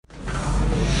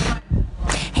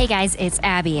Hey guys, it's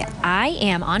Abby. I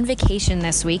am on vacation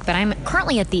this week, but I'm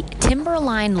currently at the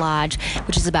Timberline Lodge,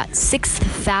 which is about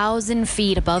 6,000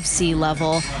 feet above sea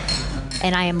level.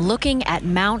 And I am looking at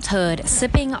Mount Hood,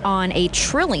 sipping on a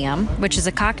Trillium, which is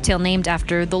a cocktail named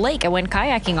after the lake I went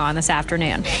kayaking on this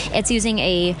afternoon. It's using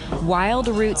a Wild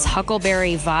Roots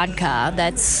Huckleberry vodka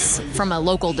that's from a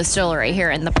local distillery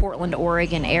here in the Portland,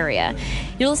 Oregon area.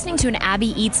 You're listening to an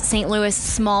Abby Eats St. Louis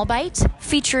Small Bite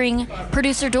featuring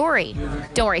producer Dory.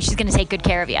 Don't worry, she's going to take good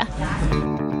care of you.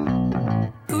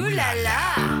 Ooh la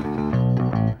la!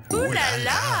 Ooh la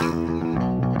la!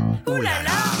 Ooh la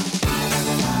la!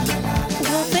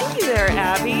 Well, thank you there,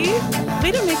 Abby.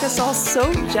 Way to make us all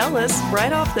so jealous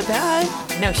right off the bat.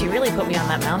 No, she really put me on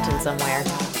that mountain somewhere.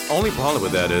 Only problem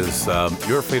with that is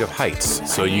you're afraid of heights,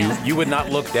 so you would not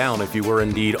look down if you were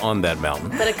indeed on that mountain.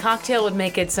 But a cocktail would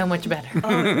make it so much better.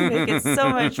 Oh, it would make it so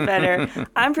much better.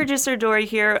 I'm producer Dory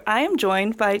here. I am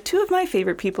joined by two of my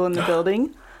favorite people in the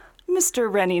building,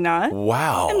 Mr. Rennie Knott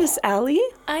Wow. and Miss Allie.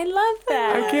 I love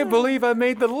that. I can't believe I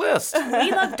made the list.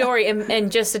 We love Dory.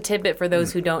 And just a tidbit for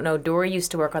those who don't know, Dory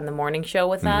used to work on the morning show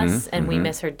with us, and we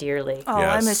miss her dearly. Oh,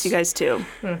 Yes. I miss you guys too.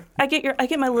 I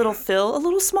get my little fill, a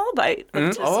little small bite of Tissel,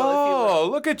 if you Oh,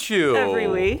 will. look at you. Every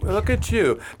week. Look at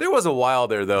you. There was a while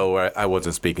there, though, where I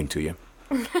wasn't speaking to you.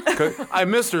 I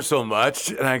missed her so much,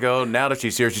 and I go, now that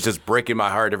she's here, she's just breaking my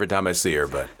heart every time I see her.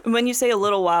 But When you say a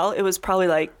little while, it was probably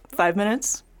like 5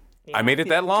 minutes. I made it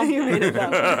that long? You made it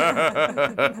that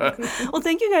long. Well,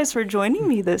 thank you guys for joining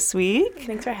me this week.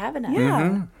 Thanks for having us.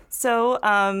 Yeah.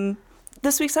 So,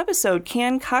 this week's episode,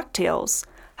 canned cocktails.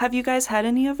 Have you guys had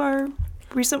any of our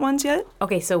recent ones yet?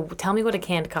 Okay, so tell me what a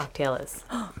canned cocktail is.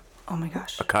 Oh my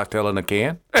gosh. A cocktail in a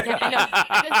can? Yeah, I know.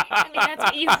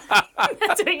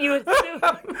 That's what you assume.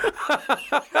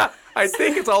 I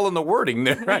think it's all in the wording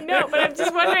there. I know, but I'm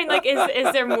just wondering, like,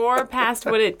 is there more past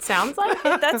what it sounds like?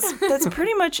 That's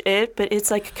pretty much it, but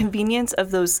it's like convenience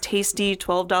of those tasty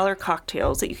 $12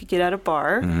 cocktails that you could get at a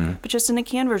bar, but just in a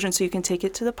can version so you can take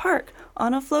it to the park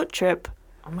on a float trip,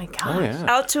 Oh my gosh.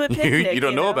 out to a picnic. You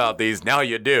don't know about these. Now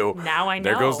you do. Now I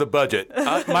There know. goes the budget.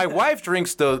 My wife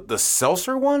drinks the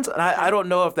seltzer ones, and I don't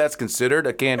know if that's considered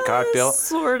a canned cocktail.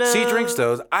 sort She of. drinks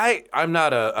those. I'm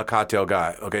not a cocktail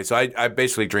guy. Okay, so I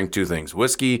basically drink two things: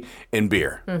 whiskey and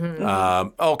beer.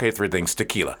 Okay, three things: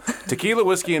 tequila,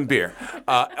 whiskey, and beer.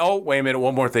 Wait a minute,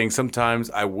 one more thing.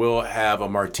 Sometimes I will have a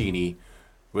martini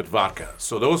with vodka.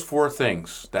 So those four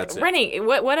things. That's it. Rennie,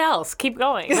 what else? Keep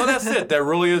going. No, that's it. That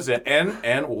really is it.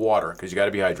 And water, because you got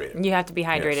to be hydrated. You have to be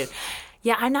hydrated. Yes.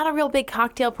 Yeah, I'm not a real big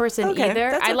cocktail person Okay,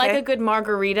 either. that's I like okay. a good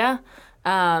margarita.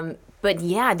 But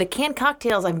yeah, the canned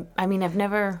cocktails, I've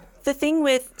never... The thing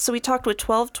with, so we talked with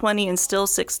 1220 and still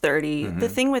 630. The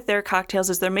thing with their cocktails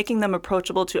is they're making them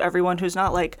approachable to everyone who's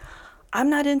not like, I'm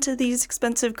not into these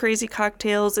expensive, crazy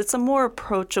cocktails. It's a more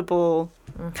approachable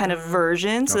kind of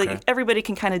version so Okay. that everybody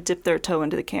can kind of dip their toe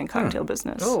into the canned cocktail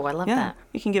business. Oh, I love Yeah, that.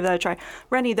 you can give that a try.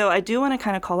 Rennie, though, I do want to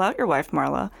kind of call out your wife,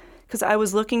 Marla, because I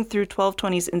was looking through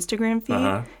 1220's Instagram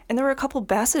feed, and there were a couple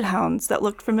basset hounds that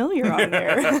looked familiar on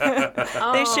there.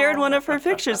 They shared one of her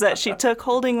pictures that she took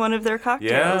holding one of their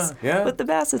cocktails Yeah. with the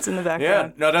bassets in the Yeah,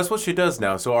 background. no, that's what she does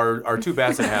now. So our two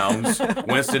basset hounds,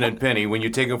 Winston and Penny, when you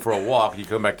take them for a walk, you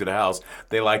come back to the house,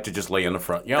 they like to just lay in the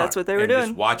front yard. That's what they were and doing.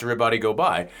 Just watch everybody go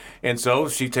by. And so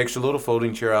she takes her little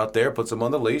folding chair out there, puts them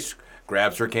on the leash,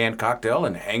 grabs her canned cocktail,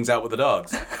 and hangs out with the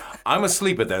dogs. I'm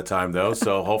asleep at that time, though,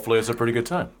 so hopefully it's a pretty good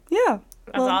time. Yeah.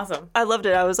 That's awesome. I loved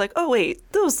it. I was like, oh,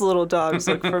 wait, those little dogs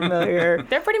look familiar.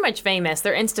 They're pretty much famous.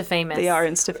 They're Insta-famous. They are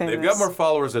Insta-famous. They've got more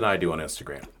followers than I do on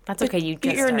Instagram. That's okay. You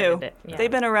just You're started new. it. Yeah.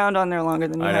 They've been around on there longer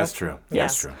than you have. That's true.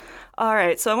 Yes. That's true. All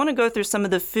right, so I want to go through some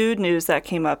of the food news that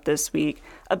came up this week.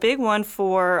 A big one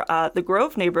for the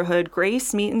Grove neighborhood,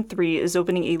 Grace Meat and 3 is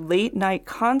opening a late night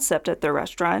concept at their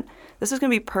restaurant. This is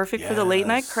going to be perfect for the late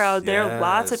night crowd. There are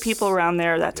lots of people around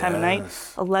there that time of night.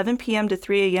 11 p.m. to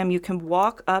 3 a.m. You can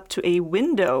walk up to a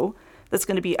window that's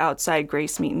going to be outside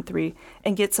Grace Meat and 3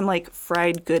 and get some like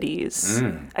fried goodies.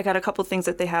 I got a couple things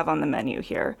that they have on the menu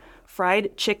here.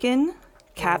 Fried chicken,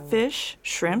 catfish,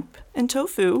 shrimp, and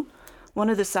tofu. One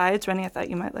of the sides, Rennie, I thought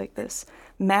you might like this.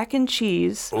 Mac and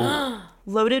cheese,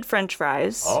 loaded french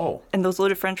fries. Oh. And those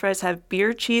loaded french fries have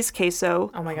beer, cheese, queso,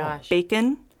 Oh my gosh.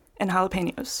 bacon, and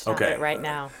jalapenos. Okay. It right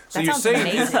now. So That you're sounds saying,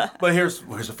 amazing. but here's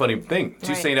a funny thing. She's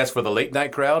Right. saying that's for the late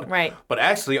night crowd. Right. But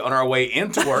actually, on our way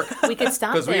into work, We could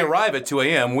stop because we there. arrive at 2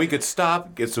 a.m., we could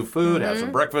stop, get some food, have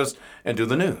some breakfast, and do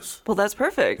the news. Well, that's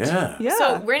perfect. Yeah. Yeah.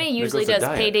 So Rennie usually goes the does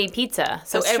diet. payday pizza.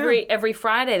 So That's every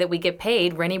Friday that we get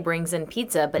paid, Rennie brings in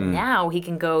pizza. But now he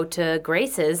can go to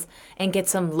Grace's and get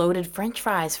some loaded French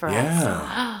fries for us.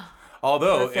 Yeah.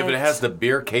 Although, if it Perfect. has the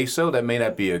beer queso, that may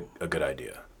not be a good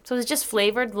idea. So it's just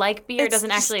flavored like beer. It It's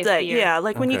doesn't actually just have like, beer. yeah,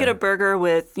 like when you Okay. get a burger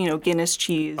with, Guinness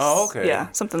cheese. Oh, okay. Yeah,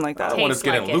 something like I that. don't want to Tastes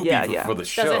get like it it. loopy Yeah. for the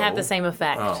show. Doesn't have the same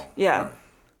effect. Oh. Yeah.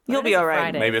 You'll it be is a all right.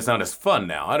 Friday. Maybe it's not as fun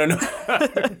now. I don't know.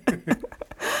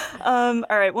 All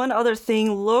right, one other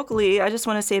thing locally, I just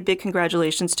want to say a big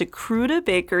congratulations to Cruda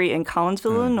Bakery in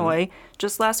Collinsville, Illinois.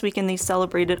 Just last weekend, they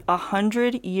celebrated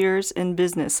 100 years in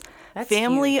business. That's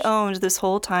Family huge. owned this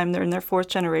whole time. They're in their fourth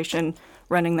generation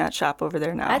running that shop over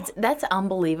there now. That's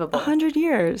unbelievable. 100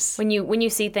 years. When you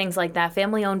see things like that,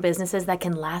 family-owned businesses that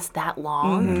can last that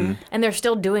long, Mm-hmm. and they're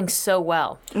still doing so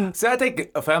well. See, I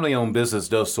think a family-owned business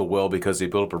does so well because they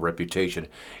build up a reputation.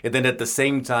 And then at the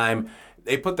same time,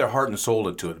 they put their heart and soul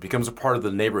into it. It becomes a part of the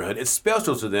neighborhood. It's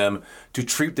special to them to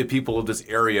treat the people of this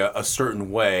area a certain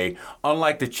way.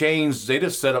 Unlike the chains, they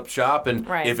just set up shop, and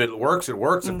Right. if it works, it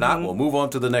works. If not, we'll move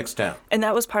on to the next town. And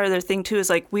that was part of their thing too,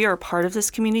 is like, we are part of this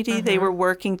community. They were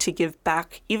working to give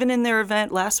back. Even in their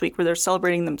event last week where they're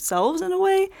celebrating themselves in a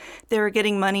way, they were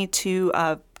getting money to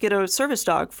get a service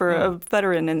dog for a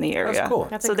veteran in the area. cool.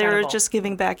 That's so they were incredible. just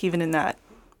giving back even in that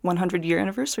 100-year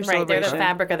anniversary Right, they're celebration. the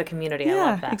fabric of the community. I Yeah,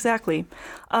 love that. exactly.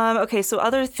 Okay, so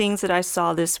other things that I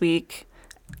saw this week.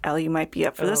 Ellie, you might be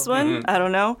up for this one. I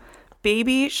don't know.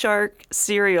 Baby Shark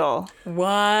cereal.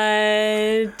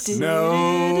 What?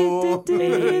 No.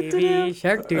 Baby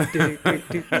shark.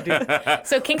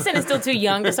 So Kingston is still too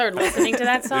young to start listening to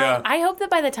that song. Yeah. I hope that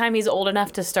by the time he's old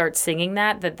enough to start singing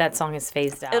that song is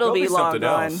phased out. It'll There'll be long something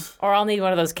gone. else. Or I'll need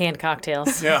one of those canned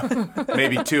cocktails. Yeah,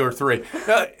 maybe 2 or 3.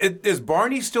 Is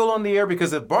Barney still on the air?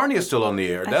 Because if Barney is still on the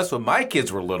air, that's when my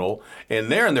kids were little,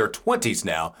 and they're in their 20s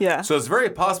now. Yeah. So it's very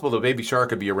possible that Baby Shark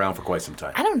could be around for quite some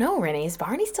time. I don't know, Rennie. Is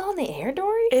Barney still on the air,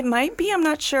 Dory? It might be. I'm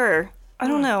not sure. I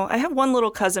don't know. I have one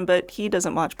little cousin, but he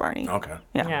doesn't watch Barney. Okay.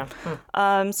 Yeah.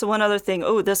 Yeah. So one other thing.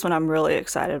 Oh, this one I'm really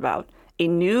excited about. A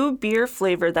new beer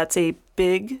flavor that's a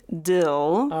big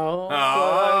dill.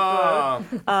 Oh.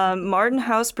 Martin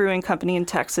House Brewing Company in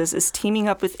Texas is teaming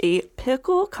up with a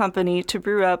pickle company to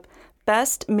brew up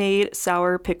best made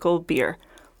sour pickle beer.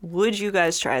 Would you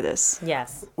guys try this?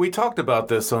 Yes. We talked about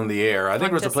this on the air. I think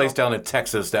there was a place down in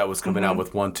Texas that was coming out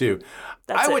with one too.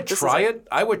 That's I it. would This is try it. it.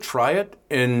 I would try it,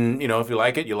 and if you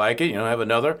like it, you like it. Have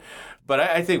another. But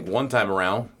I think one time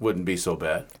around wouldn't be so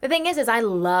bad. The thing is I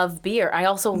love beer. I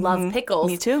also love pickles.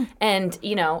 Me too. And,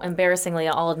 embarrassingly,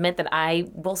 I'll admit that I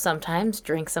will sometimes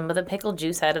drink some of the pickle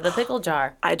juice out of the pickle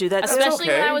jar. I do that too. Especially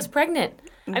when okay. I was pregnant.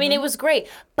 I mean, it was great.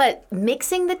 But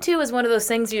mixing the two is one of those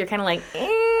things where you're kind of like,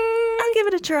 I'll give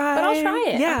it a try. But I'll try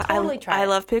it. Yeah, I'll totally try I it.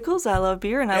 love pickles. I love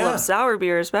beer, and I Yeah. love sour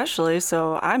beer especially.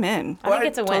 So I'm in. I think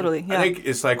it's a win. Totally. Yeah. I think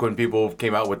it's like when people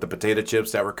came out with the potato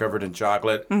chips that were covered in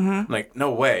chocolate. I'm like,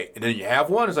 no way. And then you have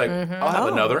one. It's like, I'll have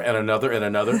another and another and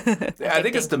another. I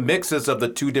think it's the mixes of the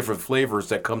 2 different flavors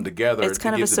that come together. It's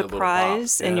kind of a gives it little pop.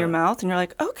 surprise in Yeah. your mouth, and you're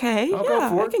like, okay, I'll go yeah,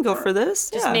 for I it. can go for this.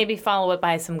 just yeah. maybe follow it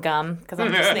by some gum. Because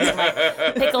I'm just thinking,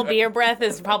 like, pickle beer breath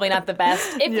is probably not the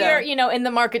best. If Yeah. you're, in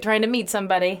the market trying to meet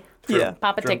somebody, Yeah.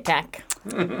 pop a Tic Tac.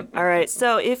 All right.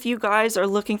 So if you guys are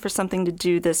looking for something to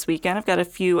do this weekend, I've got a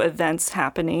few events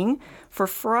happening. For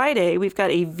Friday, we've got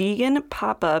a vegan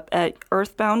pop-up at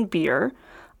Earthbound Beer.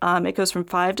 It goes from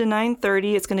 5 to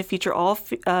 9:30. It's going to feature all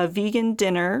vegan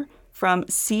dinner from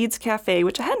Seeds Cafe,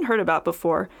 which I hadn't heard about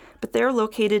before, but they're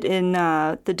located in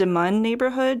the DeMunn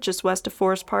neighborhood, just west of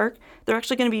Forest Park. They're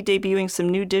actually going to be debuting some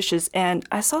new dishes, and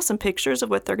I saw some pictures of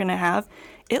what they're going to have.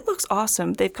 It looks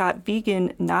awesome. They've got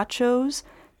vegan nachos,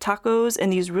 tacos,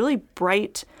 and these really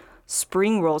bright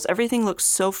spring rolls. Everything looks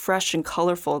so fresh and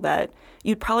colorful that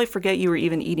you'd probably forget you were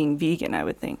even eating vegan, I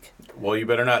would think. Well, you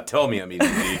better not tell me I'm eating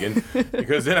vegan,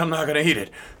 because then I'm not going to eat it.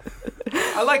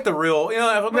 I like the real, if I'm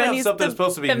going to have Rennie's something that's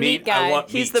supposed to be the meat, meat guy. I want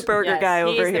He's meat. the burger Yes, guy he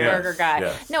over is the here. burger guy.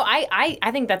 Yes. No, I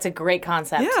think that's a great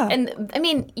concept. Yeah. And I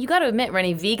mean, you got to admit,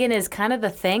 Rennie, vegan is kind of the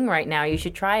thing right now. You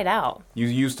should try it out. You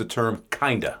used the term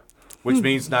kinda, which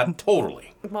means not totally.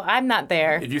 Well, I'm not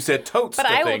there. If you said totes But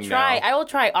the I will thing try. now. I will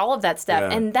try all of that stuff.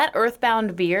 Yeah. And that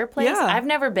Earthbound beer place, Yeah. I've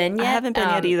never been yet. I haven't been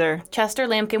yet either. Chester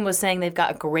Lampkin was saying they've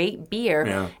got great beer.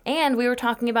 Yeah. And we were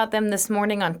talking about them this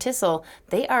morning on Tissel.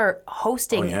 They are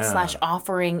hosting yeah. /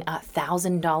 offering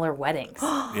 $1,000 weddings.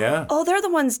 Yeah. Oh, they're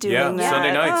the ones doing Yeah, that.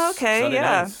 Sunday nights. Oh, okay, Sunday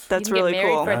yeah. nights. That's you can really get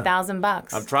married cool. for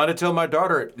 $1,000. I'm trying to tell my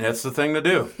daughter that's the thing to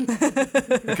do.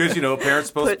 Because, parents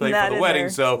supposed to Putting pay that for the in wedding, there.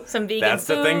 so Some vegan that's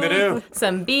food, the thing to do.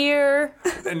 Some beer.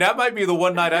 And that might be the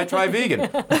one night I try vegan.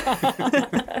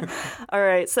 All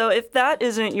right. right. So if that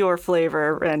isn't your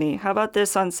flavor, Rennie, how about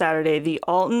this on Saturday, the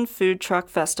Alton Food Truck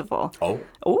Festival?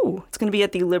 Oh, it's going to be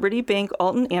at the Liberty Bank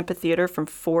Alton Amphitheater from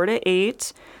 4 to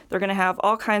 8. They're going to have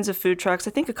all kinds of food trucks,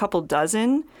 I think a couple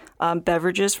dozen,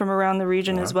 beverages from around the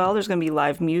region as well. There's going to be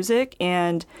live music,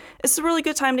 and it's a really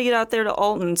good time to get out there to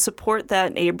Alton, support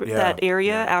that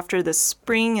area after the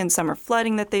spring and summer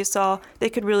flooding that they saw. They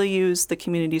could really use the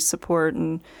community support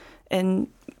and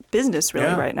business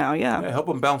right now. Yeah, help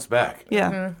them bounce back.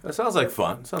 Yeah. That sounds like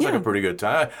fun. Sounds like a pretty good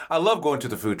time. I love going to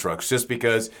the food trucks just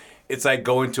because it's like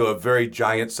going to a very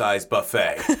giant-sized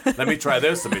buffet. Let me try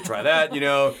this, let me try that, And you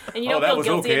don't feel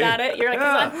guilty about it. You're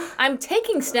like, I'm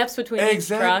taking steps between each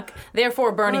truck,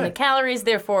 therefore burning the calories,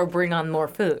 therefore bring on more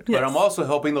food. But I'm also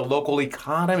helping the local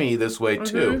economy this way,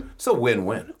 too. It's a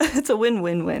win-win. It's a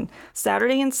win-win-win.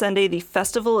 Saturday and Sunday, the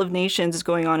Festival of Nations is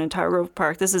going on in Tower Grove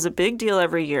Park. This is a big deal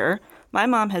every year. My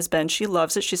mom has been. She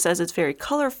loves it. She says it's very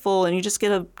colorful, and you just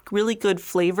get a really good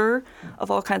flavor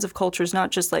of all kinds of cultures,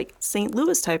 not just like St.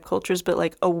 Louis type cultures, but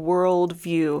like a world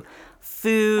view.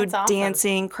 Food,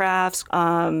 dancing, crafts.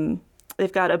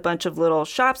 They've got a bunch of little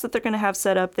shops that they're going to have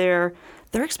set up there.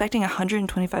 They're expecting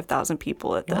 125,000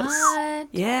 people at this. What?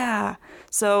 Yeah.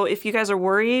 So if you guys are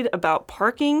worried about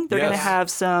parking, they're going to have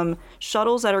some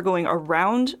shuttles that are going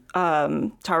around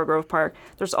Tower Grove Park.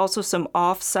 There's also some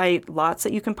off-site lots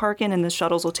that you can park in, and the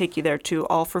shuttles will take you there too,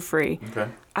 all for free. Okay.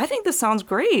 I think this sounds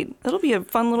great. It'll be a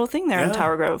fun little thing there in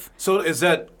Tower Grove. So is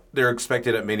that they're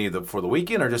expected at many for the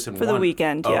weekend or just in one? For the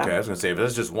weekend, yeah. Okay, I was going to say, if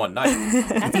that's just one night,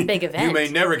 That's a big event. you may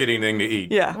never get anything to eat.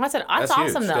 Yeah. That's That's awesome,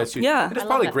 huge. though. That's huge. Yeah. And it's I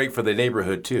probably love it. great for the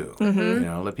neighborhood, too.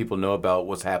 Let people know about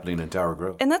what's happening in Tower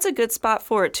Grove. And that's a good spot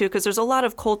for it, too, because there's a lot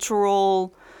of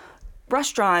cultural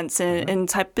restaurants and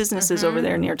type businesses over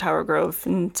there near Tower Grove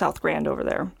and South Grand over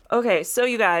there. Okay, so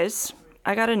you guys,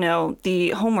 I got to know the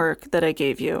homework that I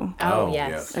gave you. Oh,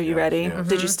 yes. Are you ready? yes.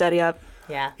 Did you study up?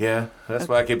 Yeah. Yeah, that's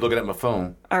why I keep looking at my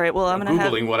phone. All right, well, I'm going to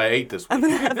have Googling what I ate this week.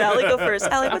 Allie go first.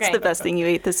 Allie, what's Okay. the best thing you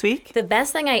ate this week? The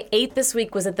best thing I ate this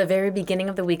week was at the very beginning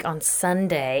of the week on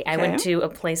Sunday. I went to a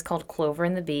place called Clover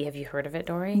and the Bee. Have you heard of it,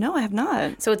 Dory? No, I have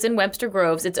not. So it's in Webster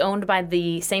Groves. It's owned by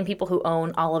the same people who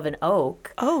own Olive and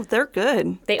Oak. Oh, they're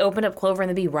good. They opened up Clover and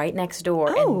the Bee right next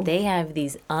door, Oh. and they have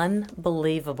these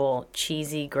unbelievable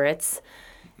cheesy grits.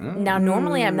 Now,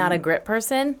 normally I'm not a grit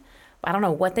person. I don't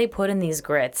know what they put in these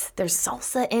grits. There's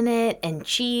salsa in it and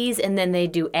cheese, and then they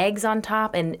do eggs on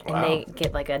top, and they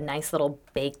get like a nice little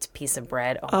baked piece of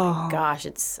bread. Oh my gosh,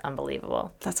 it's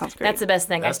unbelievable. That sounds great. That's the best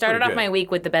thing. That's I started pretty off good. my week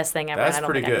with the best thing ever. That's and I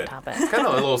don't pretty think good. I can top It's it. kind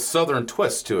of a little southern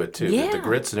twist to it, too, with Yeah. the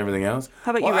grits and everything else.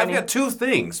 How about you, I've Rennie? got two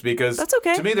things because That's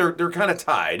okay. to me they're kind of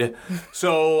tied.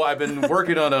 So I've been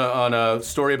working on a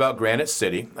story about Granite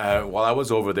City. While I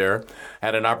was over there, I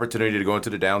had an opportunity to go into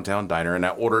the downtown diner, and I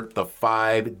ordered the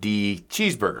 5D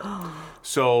cheeseburger.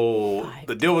 So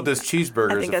the deal with this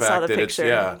cheeseburger is think the I saw fact the that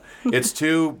picture. it's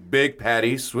two big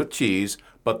patties with cheese,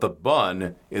 but the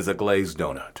bun is a glazed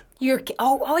donut.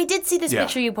 I did see this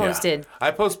picture you posted. Yeah.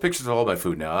 I post pictures of all my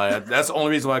food now. That's the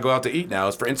only reason why I go out to eat now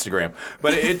is for Instagram.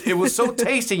 But it was so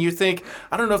tasty. You think,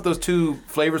 I don't know if those two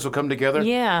flavors will come together.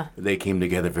 Yeah. They came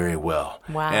together very well.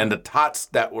 Wow. And the tots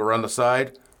that were on the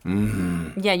side.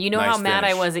 Yeah, you know Nice how mad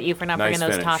finish. I was at you for not Nice bringing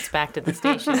those finish. tots back to the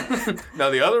station.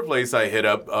 Now, the other place I hit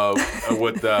up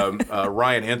with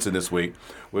Ryan Henson this week,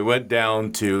 we went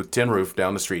down to Tin Roof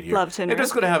down the street here. Love Tin We're Roof.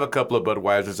 just going to have a couple of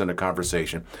Budweisers and a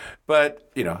conversation. But,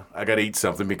 I got to eat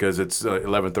something because it's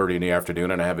 11:30 in the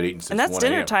afternoon and I haven't eaten since And that's 1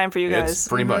 dinner a.m. time for you guys. It's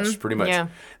pretty much. Yeah.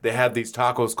 They had these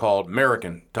tacos called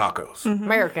American tacos.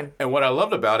 American. And what I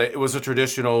loved about it, it was a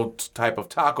traditional type of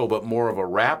taco, but more of a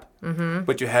wrap.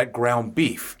 But you had ground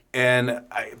beef. And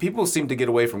people seem to get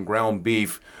away from ground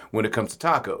beef when it comes to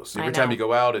tacos. Every time know. you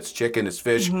go out, it's chicken, it's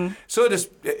fish. So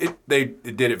they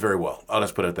did it very well. I'll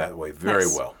just put it that way. Very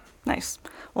Nice. well. Nice.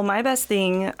 Well, my best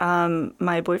thing,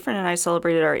 my boyfriend and I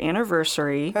celebrated our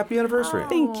anniversary. Happy anniversary.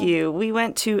 Thank you. We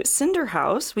went to Cinder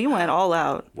House. We went all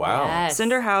out. Wow. Yes.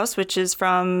 Cinder House, which is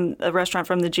from a restaurant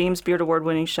from the James Beard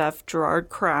Award-winning chef Gerard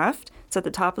Kraft. It's at the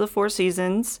top of the Four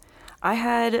Seasons. I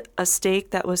had a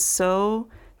steak that was so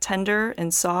tender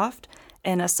and soft,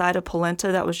 and a side of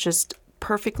polenta that was just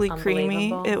perfectly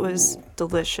creamy. Unbelievable. It was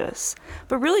delicious.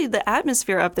 But really, the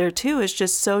atmosphere up there, too, is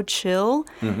just so chill,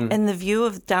 and the view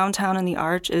of downtown and the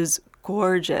Arch is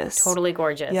gorgeous. Totally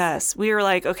gorgeous. Yes. We were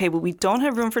like, okay, well, we don't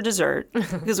have room for dessert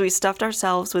because we stuffed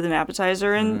ourselves with an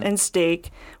appetizer and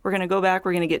steak. We're going to go back.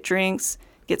 We're going to get drinks,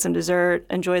 get some dessert,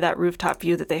 enjoy that rooftop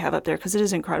view that they have up there because it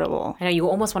is incredible. I know you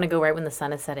almost want to go right when the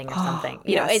sun is setting or something.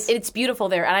 You know, yes. it's beautiful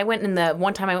there. And I went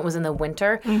one time I went was in the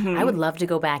winter. I would love to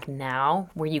go back now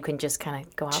where you can just kind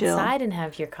of go Chill. outside and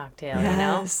have your cocktail, you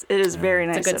know? Yes, it is very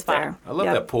nice good up spot. there. I love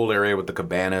that pool area with the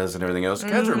cabanas and everything else. It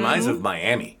kind of reminds me of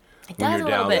Miami. It when does you're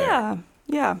a little down bit. there.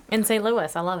 Yeah. In St.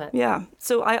 Louis, I love it. Yeah.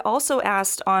 So I also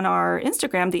asked on our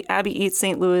Instagram, the Abby Eats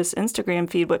St. Louis Instagram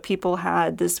feed, what people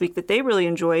had this week that they really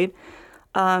enjoyed.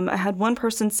 I had one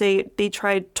person say they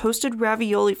tried toasted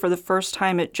ravioli for the first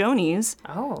time at Joni's.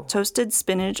 Oh. Toasted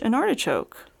spinach and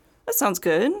artichoke. That sounds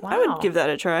good. I Wow. would give that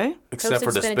a try. Except Toasted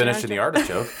for the spinach spinach and and the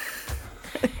artichoke.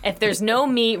 If there's no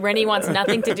meat, Rennie wants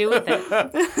nothing to do with it.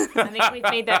 I think we've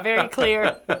made that very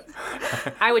clear.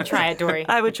 I would try it, Dory.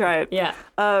 I would try it. Yeah.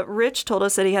 Rich told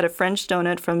us that he had a French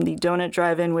donut from the Donut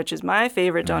Drive-In, which is my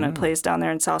favorite donut place down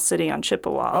there in South City on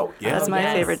Chippewa. Oh, yeah. That's my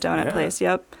yes. favorite donut Yeah. place.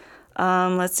 Yep.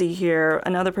 Let's see here.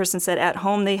 Another person said at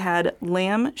home they had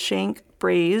lamb shank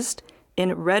braised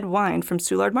in red wine from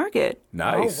Soulard Market.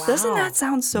 Nice. wow. Doesn't that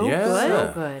sound so Yeah. good?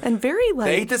 So good. And very like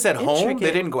They ate this at home? They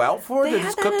intricate. didn't go out for it? They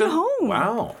just had that cooked at it? home.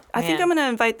 Wow. I think Man. I'm going to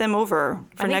invite them over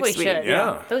for I think next we week. should.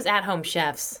 Yeah. Those at-home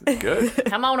chefs. Good.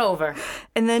 Come on over.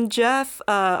 And then Jeff,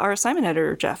 our assignment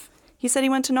editor, Jeff, he said he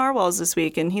went to Narwhal's this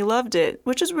week and he loved it,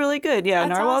 which is really good. Yeah,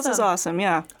 That's Narwhal's is awesome. awesome.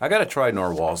 Yeah. I got to try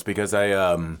Norwal's because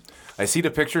I see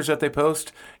the pictures that they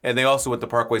post, and they also went to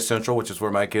Parkway Central, which is where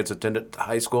my kids attended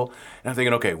high school. And I'm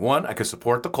thinking, okay, one, I could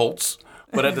support the Colts,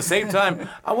 but at the same time,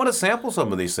 I want to sample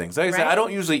some of these things. Like I said, Right. I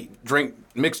don't usually drink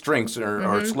mixed drinks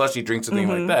or slushy drinks and things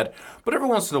like that, but every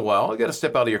once in a while, you got to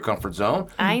step out of your comfort zone.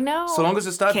 I know. So long as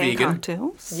it's not Canned vegan.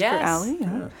 cocktails Yes. for Allie.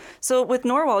 Yeah. So with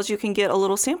Narwhal's, you can get a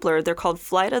little sampler. They're called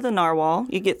Flight of the Narwhal.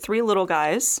 You get 3 little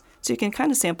guys, so you can kind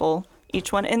of sample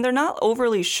each one. And they're not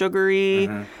overly sugary,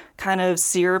 kind of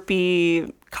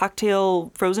syrupy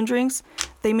cocktail frozen drinks.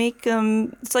 They make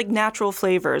it's like natural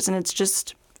flavors, and it's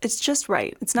just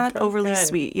right. It's not overly Good.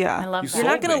 sweet. Yeah. I love You that. You're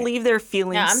not sold going to me. leave there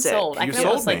feeling Yeah, I'm sick. sold. I You can sold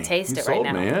almost me. like taste You it right sold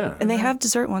now. me, yeah. And they have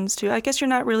dessert ones too. I guess you're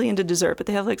not really into dessert, but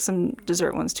they have like some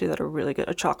dessert ones too that are really good.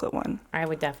 A chocolate one. I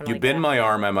would definitely. You bend go. my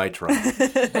arm, I might try.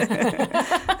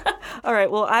 All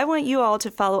right. Well, I want you all to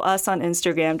follow us on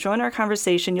Instagram. Join our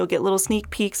conversation. You'll get little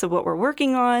sneak peeks of what we're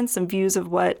working on, some views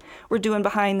of what we're doing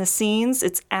behind the scenes.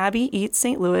 It's Abby Eats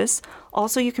St. Louis.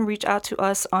 Also, you can reach out to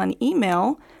us on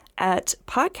email at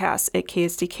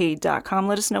podcasts@ksdk.com.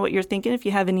 Let us know what you're thinking, if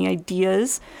you have any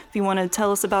ideas, if you want to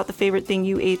tell us about the favorite thing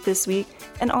you ate this week.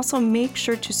 And also make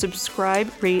sure to subscribe,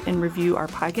 rate, and review our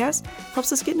podcast.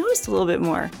 Helps us get noticed a little bit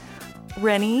more.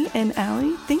 Rennie and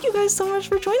Allie, thank you guys so much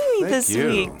for joining me Thank this you.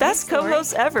 week. Best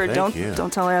co-host ever. Thank you.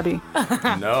 Don't tell Abby.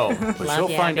 No, but Love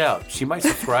she'll you, find Abby. out. She might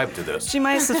subscribe to this. She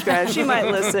might subscribe. She might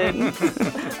listen.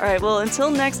 All right. Well, until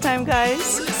next time, guys,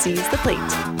 seize the plate.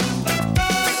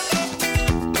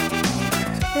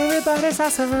 Everybody's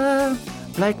awesome,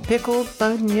 like pickled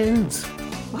onions.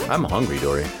 I'm hungry,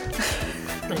 Dory.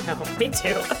 I know. Me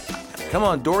too. Come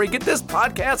on, Dory, get this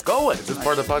podcast going. Is this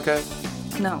part of the podcast?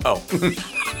 No. Oh.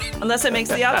 Unless it makes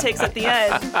the outtakes at the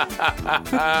end.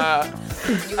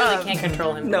 You really can't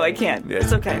control him. No, I can't. Yeah.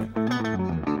 It's okay.